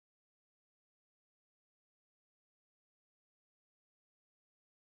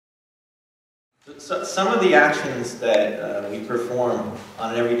So some of the actions that we perform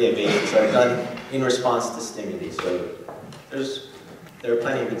on an everyday basis are done in response to stimuli. So there are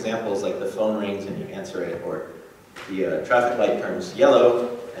plenty of examples, like the phone rings and you answer it, or the traffic light turns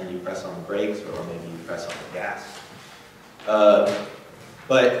yellow and you press on the brakes, or maybe you press on the gas.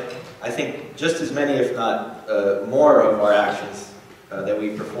 But I think just as many, if not more, of our actions that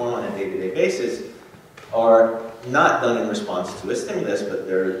we perform on a day-to-day basis are not done in response to a stimulus, but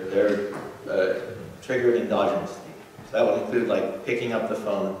they're triggered endogenously. So that would include like picking up the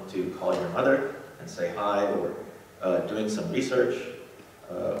phone to call your mother and say hi, or doing some research,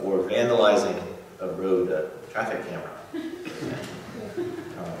 or vandalizing a road traffic camera.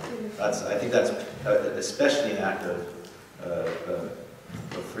 I think that's especially an act of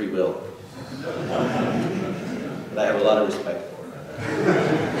free will. But I have a lot of respect for it.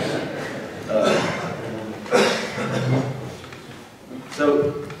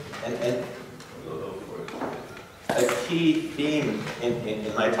 So, and a key theme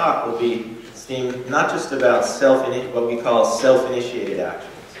in my talk will be not just about what we call self-initiated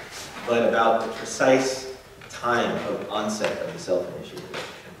actions, but about the precise time of onset of the self-initiated action.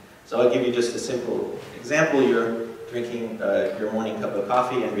 So I'll give you just a simple example. You're drinking your morning cup of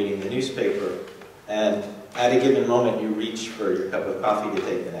coffee and reading the newspaper, and at a given moment you reach for your cup of coffee to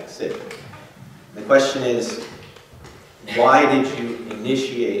take the next sip. The question is, why did you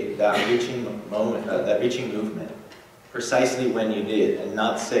initiate that reaching movement precisely when you did, and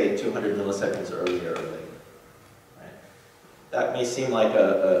not say 200 milliseconds earlier or later? Right? That may seem like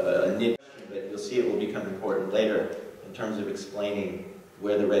a nit, but you'll see it will become important later in terms of explaining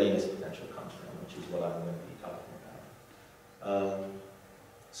where the readiness potential comes from, which is what I'm going to be talking about.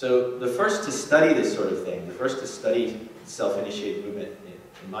 So the first to study this sort of thing, the first to study self-initiated movement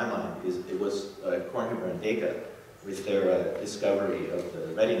in my mind was Kornhuber and Deka, with their discovery of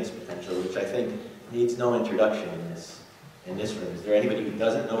the readiness potential, which I think needs no introduction in this room. Is there anybody who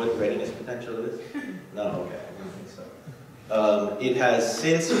doesn't know what the readiness potential is? No, okay, I don't think so. It has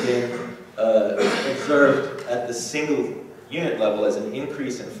since been observed at the single unit level as an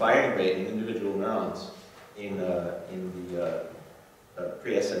increase in firing rate in individual neurons in the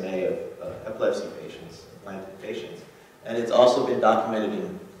pre-SMA of epilepsy patients, implanted patients. And it's also been documented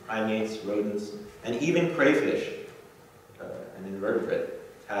in primates, rodents, and even crayfish, an invertebrate,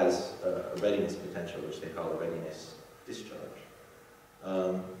 has a readiness potential, which they call a readiness discharge.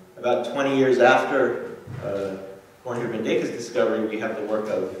 About 20 years after Kornhuber and Deka's discovery, we have the work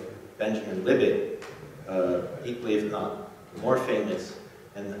of Benjamin Libet, equally if not more famous,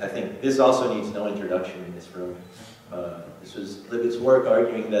 and I think this also needs no introduction in this room. This was Libet's work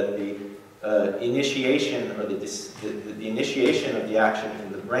arguing that the initiation, or the initiation of the action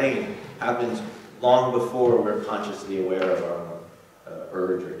in the brain happens long before we're consciously aware of our own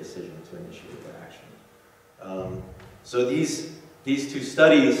urge or decision to initiate the action. So these two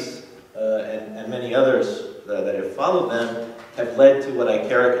studies, and many others that have followed them, have led to what I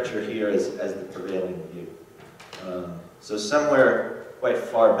caricature here as the prevailing view. So somewhere quite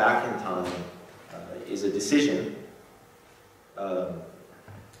far back in time is a decision,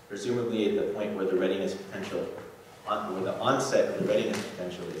 presumably at the point where the readiness potential, where the onset of the readiness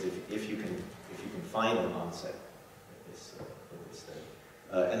potential is, if you can find an onset with this study.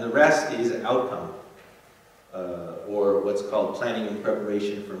 And the rest is outcome, or what's called planning and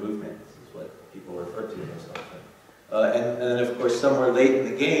preparation for movement. This is what people refer to most often. And then, of course, somewhere late in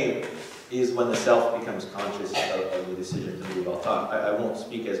the game is when the self becomes conscious of the decision to move. I won't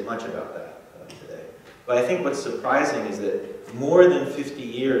speak as much about that today. But I think what's surprising is that more than 50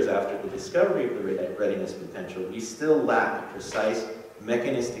 years after the discovery of the readiness potential, we still lack a precise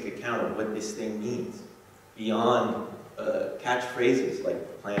mechanistic account of what this thing means, beyond catchphrases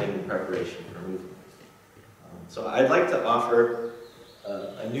like planning and preparation for movement. So I'd like to offer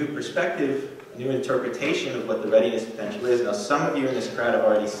a new perspective, a new interpretation of what the readiness potential is. Now, some of you in this crowd have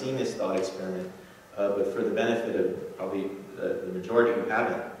already seen this thought experiment, but for the benefit of probably the majority who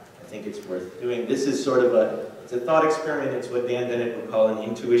haven't, I think it's worth doing. This is sort of it's a thought experiment. It's what Dan Dennett would call an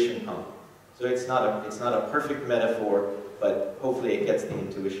intuition pump. So it's not a perfect metaphor, but hopefully it gets the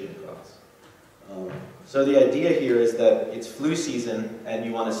intuition across. So the idea here is that it's flu season, and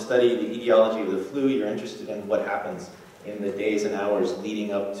you want to study the etiology of the flu. You're interested in what happens in the days and hours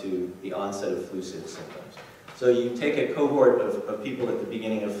leading up to the onset of flu symptoms. So you take a cohort of people at the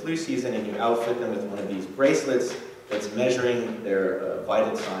beginning of flu season, and you outfit them with one of these bracelets that's measuring their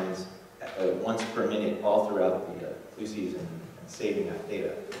vital signs once per minute all throughout the flu season, and saving that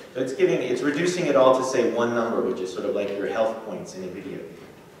data. So it's reducing it all to, say, one number, which is sort of like your health points in a video game,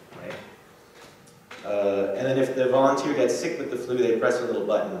 right? And then if the volunteer gets sick with the flu, they press a little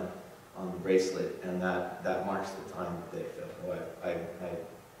button on the bracelet, and that marks the time that they feel, oh,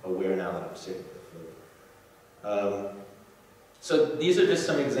 I'm aware now that I'm sick with the flu. So these are just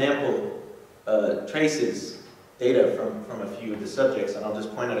some example traces, data from a few of the subjects, and I'll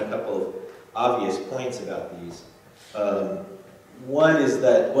just point out a couple of obvious points about these. One is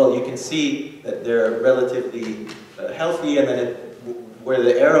that, well, you can see that they're relatively healthy, and then where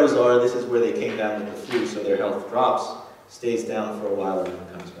the arrows are, this is where they came down with the flu, so their health drops, stays down for a while, and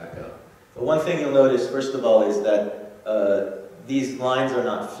then comes back up. But one thing you'll notice, first of all, is that these lines are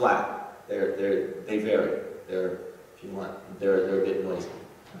not flat. They vary. If you want, they're a bit noisy.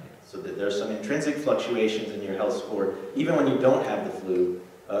 Right? So that there's some intrinsic fluctuations in your health score. Even when you don't have the flu,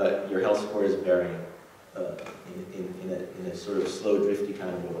 your health score is varying in a sort of slow, drifty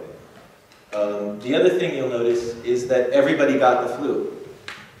kind of a way. The other thing you'll notice is that everybody got the flu.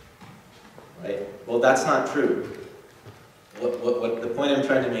 Right? Well, that's not true. What the point I'm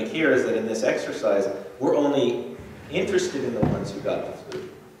trying to make here is that in this exercise, we're only interested in the ones who got the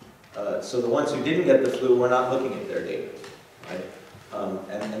flu. So the ones who didn't get the flu, we're not looking at their data. Right?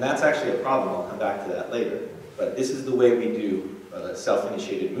 And that's actually a problem. I'll come back to that later. But this is the way we do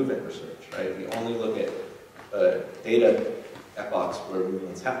self-initiated movement research. Right? We only look at data epochs where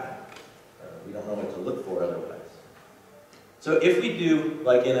movements happen. We don't know what to look for otherwise. So if we do,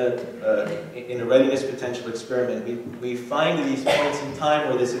 like in a readiness potential experiment, we find these points in time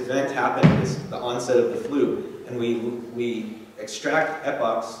where this event happened, the onset of the flu, and we extract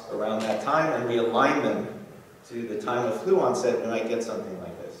epochs around that time and we align them to the time of flu onset, we might get something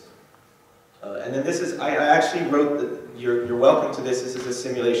like this. And then this is, I actually wrote, you're welcome to this is a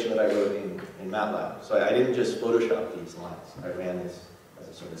simulation that I wrote in MATLAB. So I didn't just Photoshop these lines, I ran this as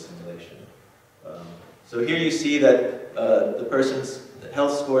a sort of simulation. So here you see that the person's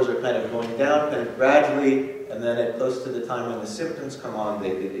health scores are kind of going down kind of gradually, and then at close to the time when the symptoms come on,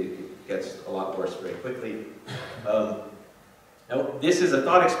 it gets a lot worse very quickly. Now, this is a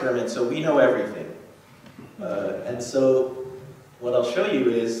thought experiment, so we know everything. And so what I'll show you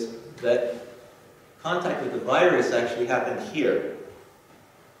is that contact with the virus actually happened here,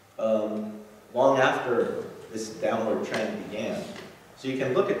 long after this downward trend began. So you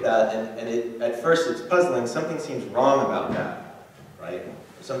can look at that, and at first it's puzzling. Something seems wrong about that, right?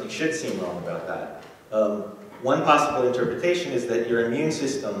 Something should seem wrong about that. One possible interpretation is that your immune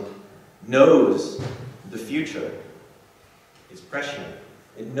system knows the future. It's prescient.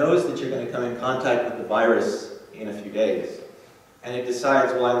 It knows that you're going to come in contact with the virus in a few days. And it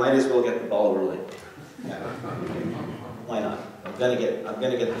decides, well, I might as well get the ball rolling. Yeah. Why not? I'm gonna get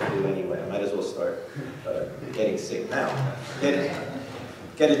the flu anyway. I might as well start getting sick now. Get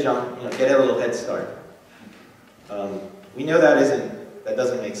a little head start. We know that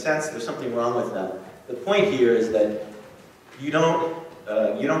doesn't make sense. There's something wrong with that. The point here is that you don't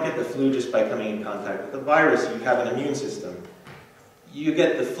get the flu just by coming in contact with the virus. You have an immune system. You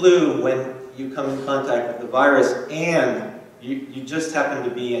get the flu when you come in contact with the virus, and you just happen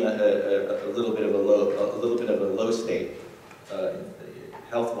to be in a little bit of a low state,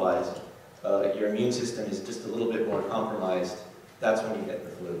 health-wise. Your immune system is just a little bit more compromised. That's when you get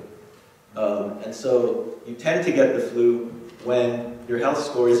the flu. And so you tend to get the flu when your health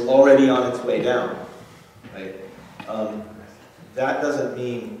score is already on its way down. Right? That doesn't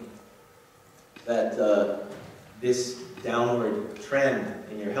mean that this downward trend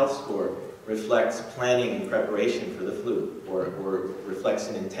in your health score reflects planning and preparation for the flu, or reflects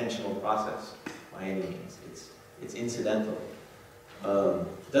an intentional process by any means. It's incidental.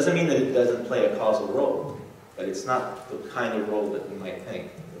 Doesn't mean that it doesn't play a causal role, but it's not the kind of role that we might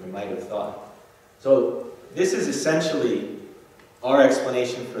think, that we might have thought. So this is essentially our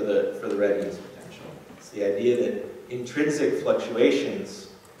explanation for the readiness potential. It's the idea that intrinsic fluctuations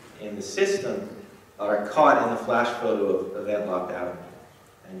in the system are caught in the flash photo of event-locked atoms.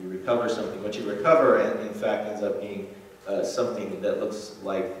 And you recover something. What you recover, in fact, ends up being something that looks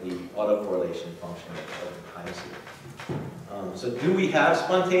like the autocorrelation function of the time series. So do we have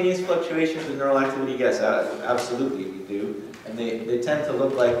spontaneous fluctuations in neural activity? Yes, absolutely we do. And they tend to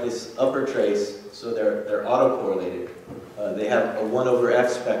look like this upper trace, so they're autocorrelated. They have a 1/f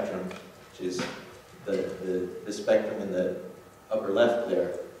spectrum, which is the spectrum in the upper left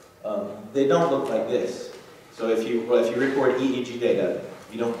there. They don't look like this. So if you record EEG data,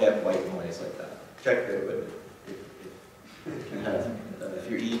 you don't get white noise like that. Check the equipment if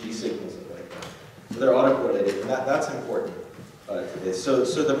your EEG signals look like that. So they're autocorrelated, and that's important to this. So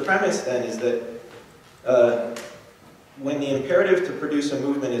the premise then is that when the imperative to produce a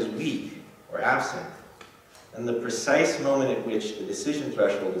movement is weak or absent, and the precise moment at which the decision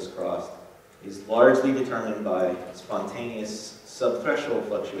threshold is crossed is largely determined by spontaneous subthreshold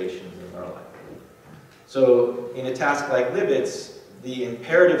fluctuations in neural activity. So in a task like Libet's, the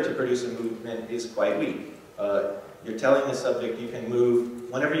imperative to produce a movement is quite weak. You're telling the subject you can move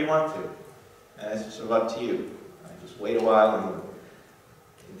whenever you want to, and it's sort of up to you. Just wait a while and move.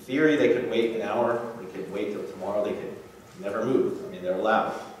 In theory, they could wait an hour, they could wait till tomorrow, they could never move. I mean, they're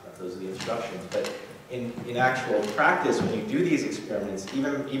allowed. Those are the instructions. But in actual practice, when you do these experiments,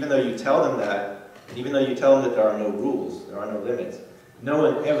 even though you tell them that, and even though you tell them that there are no rules, there are no limits, no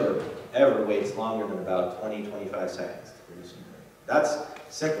one ever waits longer than about 20, 25 seconds to produce a movement. That's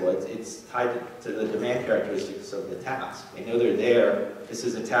simple. It's tied to the demand characteristics of the task. They know they're there. This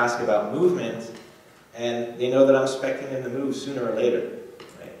is a task about movement, and they know that I'm expecting them to move sooner or later.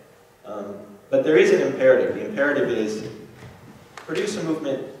 Right? But there is an imperative. The imperative is produce a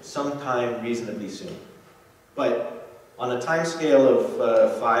movement sometime reasonably soon. But on a time scale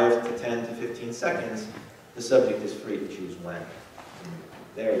of 5 to 10 to 15 seconds, the subject is free to choose when. And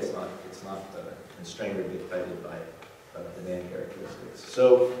there it's not constrained or dictated by demand characteristics.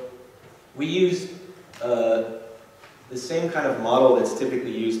 So we use the same kind of model that's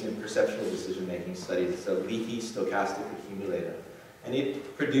typically used in perceptual decision-making studies. It's a leaky stochastic accumulator. And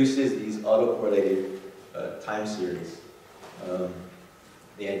it produces these autocorrelated time series.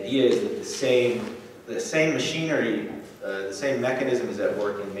 The idea is that the same machinery, the same mechanism is at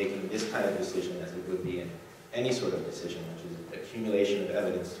work in making this kind of decision as it would be in any sort of decision, which is the accumulation of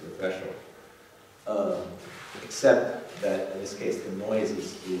evidence to a threshold. Except that in this case the noise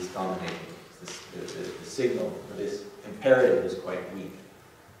is dominating. The signal for this imperative is quite weak.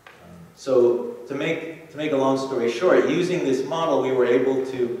 So to make a long story short, using this model we were able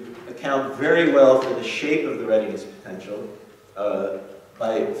to account very well for the shape of the readiness potential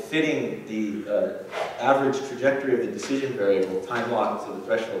by fitting the average trajectory of the decision variable, time locked to the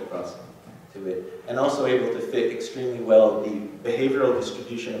threshold crossing, to it, and also able to fit extremely well the behavioral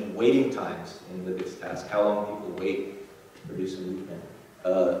distribution of waiting times in Libet's task, how long people wait to produce a movement,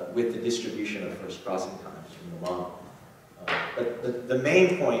 with the distribution of first crossing times from the model. But the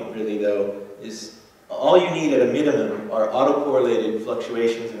main point, really, though, is all you need at a minimum are autocorrelated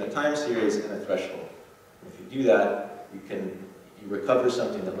fluctuations in a time series and a threshold. If you do that, you recover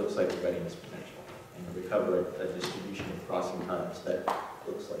something that looks like a readiness potential, and you recover a distribution of crossing times that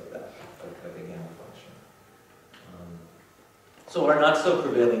looks like that, like a gamma function. So our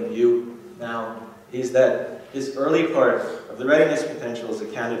not-so-prevailing view now is that this early part of the readiness potential is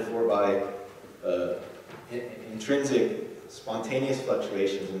accounted for by intrinsic spontaneous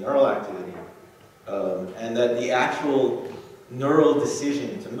fluctuations in neural activity, and that the actual neural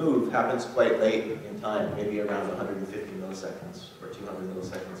decision to move happens quite late in time, maybe around 150 milliseconds or 200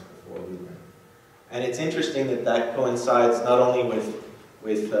 milliseconds before movement. And it's interesting that that coincides not only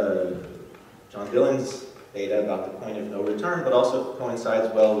with John Dillon's data about the point of no return, but also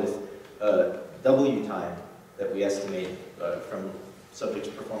coincides well with W time that we estimate from subjects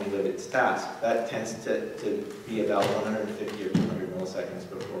performing Libet's task. That tends to be about 150 or 200 milliseconds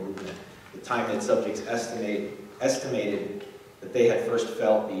before movement. The time that subjects estimated that they had first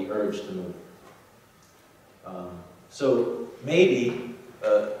felt the urge to move. So maybe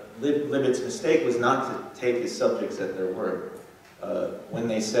Libet's mistake was not to take his subjects at their word. When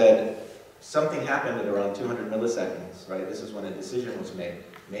they said something happened at around 200 milliseconds, right? This is when a decision was made.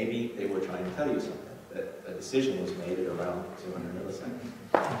 Maybe they were trying to tell you something, that a decision was made at around 200 milliseconds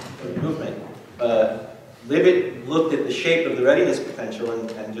for the movement. Libet looked at the shape of the readiness potential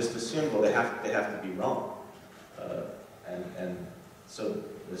and just assumed, well, they have to be wrong. And so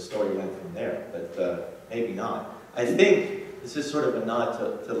the story went from there, but maybe not. I think this is sort of a nod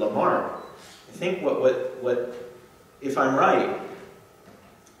to Lamarck. I think what if I'm right,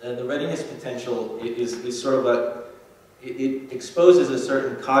 the readiness potential is sort of it exposes a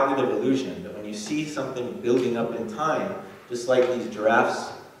certain cognitive illusion that when you see something building up in time, just like these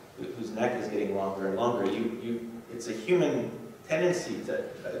giraffes whose neck is getting longer and longer, it's a human tendency to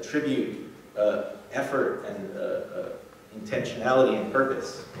attribute effort and intentionality and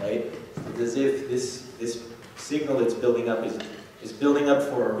purpose, right? It's as if this signal that's building up is building up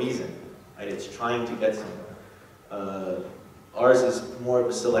for a reason, right? It's trying to get somewhere. Ours is more of a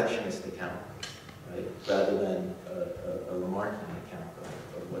selectionist account, right? Rather than a Lamarckian account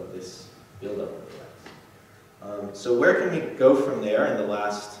of what this buildup reflects. So where can we go from there in the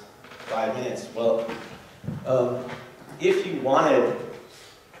last 5 minutes? Well, if you wanted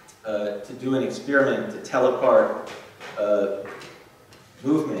to do an experiment to tell apart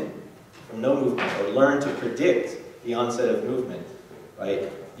movement from no movement, or learn to predict the onset of movement,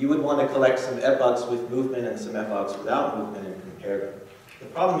 right? You would want to collect some epochs with movement and some epochs without movement and compare them. The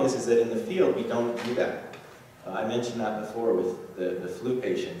problem is that in the field we don't do that. I mentioned that before with the flu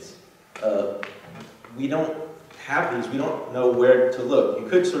patients. We don't have these, we don't know where to look. You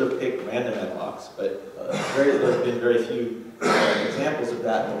could sort of pick random epochs, but there have been very few examples of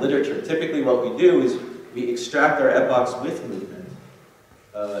that in the literature. Typically what we do is we extract our epochs with movement.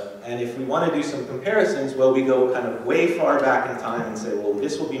 And if we want to do some comparisons, well, we go kind of way far back in time and say, well,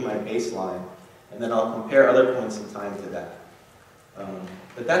 this will be my baseline, and then I'll compare other points in time to that.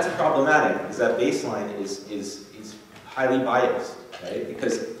 But that's problematic, because that baseline is highly biased, right?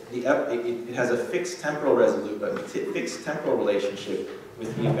 Because it has a fixed temporal fixed temporal relationship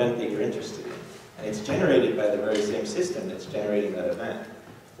with the event that you're interested in. And it's generated by the very same system that's generating that event.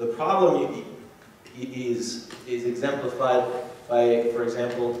 The problem is exemplified by, for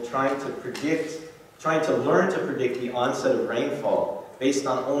example, trying to learn to predict the onset of rainfall based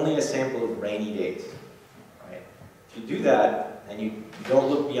on only a sample of rainy days. Right? If you do that, and you don't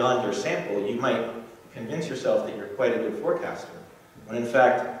look beyond your sample, you might convince yourself that you're quite a good forecaster. When in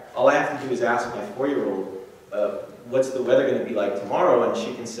fact, all I have to do is ask my 4-year-old, what's the weather going to be like tomorrow? And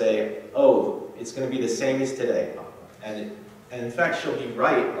she can say, oh, it's going to be the same as today. And in fact, she'll be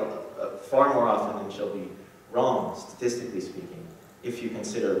right far more often than she'll be wrong, statistically speaking, if you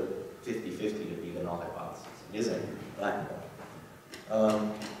consider 50-50 to be the null hypothesis. It isn't black and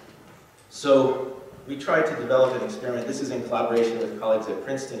white. So we tried to develop an experiment. This is in collaboration with colleagues at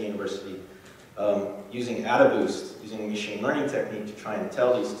Princeton University, using AdaBoost, using a machine learning technique to try and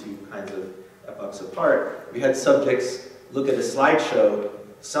tell these two kinds of epochs apart. We had subjects look at a slideshow.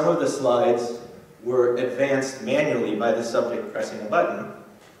 Some of the slides were advanced manually by the subject pressing a button,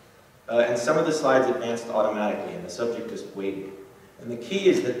 and some of the slides advanced automatically, and the subject just waited. And the key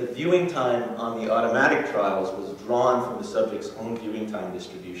is that the viewing time on the automatic trials was drawn from the subject's own viewing time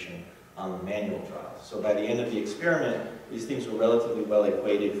distribution on the manual trials. So by the end of the experiment, these things were relatively well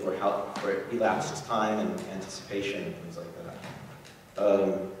equated for elapsed time and anticipation and things like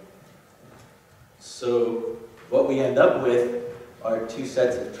that. So what we end up with are two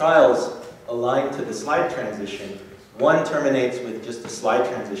sets of trials aligned to the slide transition. One terminates with just a slide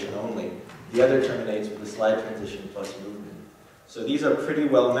transition only. The other terminates with a slide transition plus movement. So these are pretty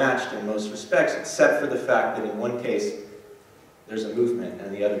well matched in most respects, except for the fact that in one case there's a movement and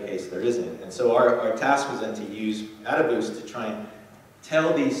in the other case there isn't. And so our task was then to use AdaBoost to try and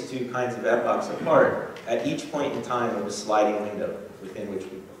tell these two kinds of epochs apart at each point in time of the sliding window within which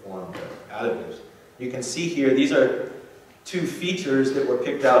we performed the AdaBoost. You can see here, these are two features that were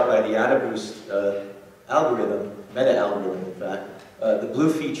picked out by the AdaBoost algorithm, meta-algorithm in fact. The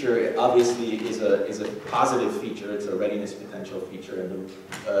blue feature obviously is a positive feature, it's a readiness potential feature, and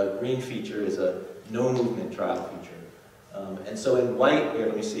the green feature is a no movement trial feature. And so in white here,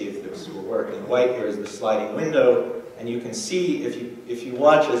 let me see if this will work. In white here is the sliding window, and you can see if you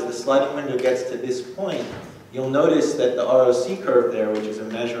watch as the sliding window gets to this point, you'll notice that the ROC curve there, which is a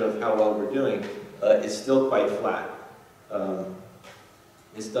measure of how well we're doing, is still quite flat.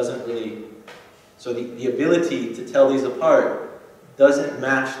 This doesn't really, so the ability to tell these apart doesn't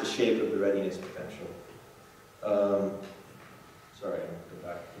match the shape of the readiness potential. Sorry, I'm going to go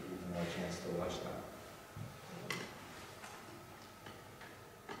back to give you more chance to watch that.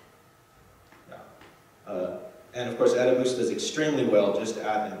 And of course, AdaBoost does extremely well just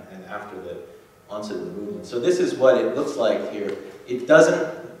at and after the onset of the movement. So this is what it looks like here. It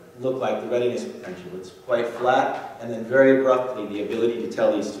doesn't look like the readiness potential. It's quite flat, and then very abruptly, the ability to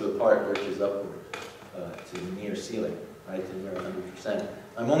tell these two apart lurches upward to near ceiling, right, to near 100%.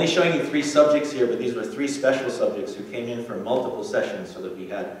 I'm only showing you 3 subjects here, but these were 3 special subjects who came in for multiple sessions, so that we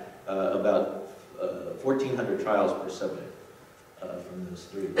had about 1,400 trials per subject. From those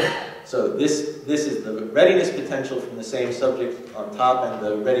 3. So this is the readiness potential from the same subject on top and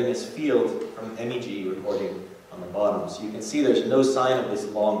the readiness field from MEG recording on the bottom. So you can see there's no sign of this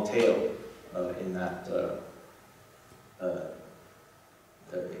long tail in that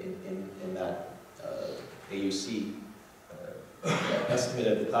AUC estimate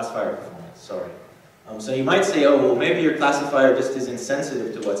of the classifier performance. Sorry. So you might say, oh, well, maybe your classifier just is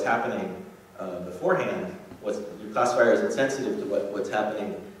insensitive to what's happening beforehand. Your classifier is insensitive to what's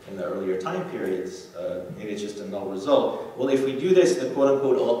happening in the earlier time periods. Maybe it's just a null result. Well, if we do this the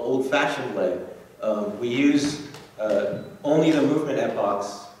quote-unquote old-fashioned way, we use only the movement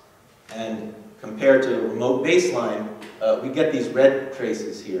epochs, and compared to a remote baseline, we get these red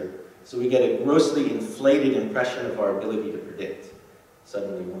traces here. So we get a grossly inflated impression of our ability to predict.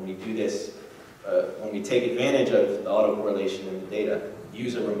 Suddenly, when we do this, when we take advantage of the autocorrelation in the data,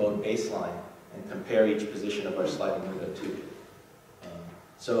 use a remote baseline, and compare each position of our sliding window to it.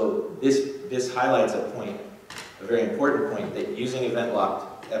 So this highlights a point a very important point, that using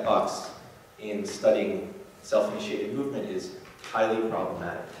event-locked epochs in studying self-initiated movement is highly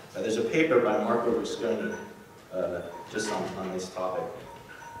problematic. There's a paper by Marco Rusconi just on this topic.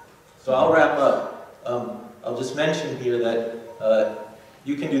 So I'll wrap up. I'll just mention here that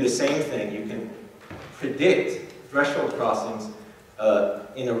you can do the same thing. You can predict threshold crossings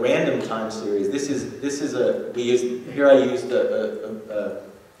in a random time series. Here I used a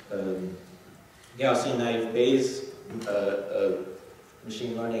Gaussian naive Bayes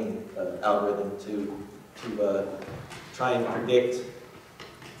machine learning algorithm to try and predict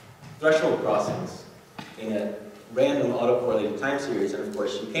threshold crossings in a random autocorrelated time series, and of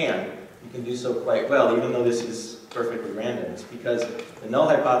course you can. You can do so quite well, even though this is perfectly random. It's because the null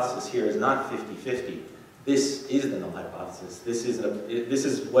hypothesis here is not 50-50. This is the null hypothesis. This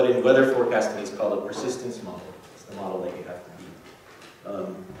is what in weather forecasting is called a persistence model. It's the model that you have to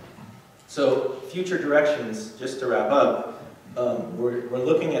beat. So future directions, just to wrap up, we're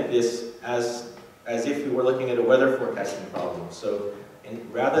looking at this as if we were looking at a weather forecasting problem. So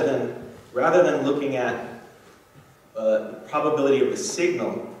rather than looking at the probability of the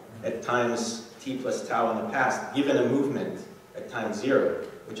signal at times t plus tau in the past, given a movement at time 0,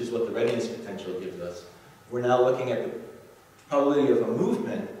 which is what the readiness potential gives us, we're now looking at the probability of a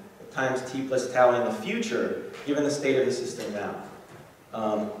movement at times t plus tau in the future, given the state of the system now.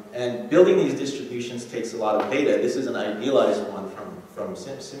 And building these distributions takes a lot of data. This is an idealized one from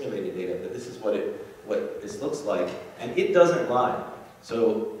simulated data, but this is what this looks like. And it doesn't lie.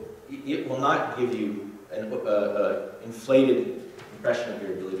 So it will not give you an inflated impression of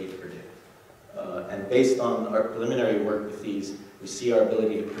your ability to predict. And based on our preliminary work with these, we see our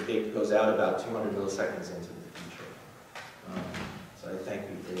ability to predict goes out about 200 milliseconds into the